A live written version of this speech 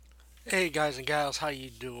Hey guys and gals, how you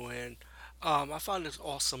doing? I found this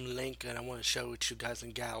awesome link and I want to share with you guys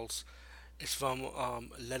and gals. It's from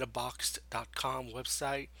letterboxd.com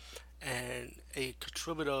website, and a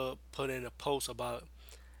contributor put in a post about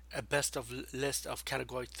a best of list of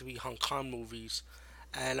Category 3 Hong Kong movies.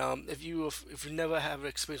 And if you never have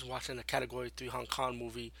experience watching a Category 3 Hong Kong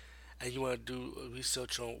movie, and you want to do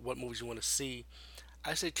research on what movies you want to see,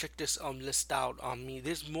 I say check this list out. I mean,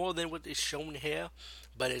 there's more than what is shown here,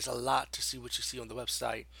 but it's a lot to see what you see on the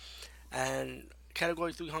website. And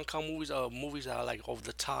Category 3 Hong Kong movies that are like over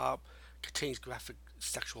the top, contains graphic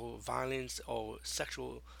sexual violence or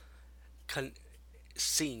sexual con-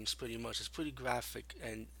 scenes. Pretty much, it's pretty graphic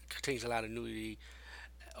and contains a lot of nudity,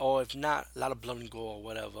 or if not, a lot of blood and gore or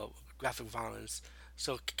whatever, graphic violence.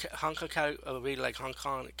 So Hong Kong rated like Hong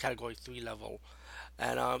Kong Category 3 level.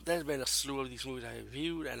 And there's been a slew of these movies I have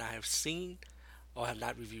reviewed and I have seen or have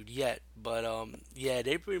not reviewed yet. But yeah,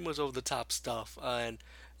 they pretty much over the top stuff. And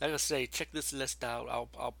like I say, check this list out.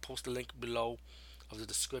 I'll post the link below of the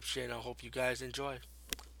description. I hope you guys enjoy.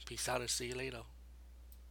 Peace out and see you later.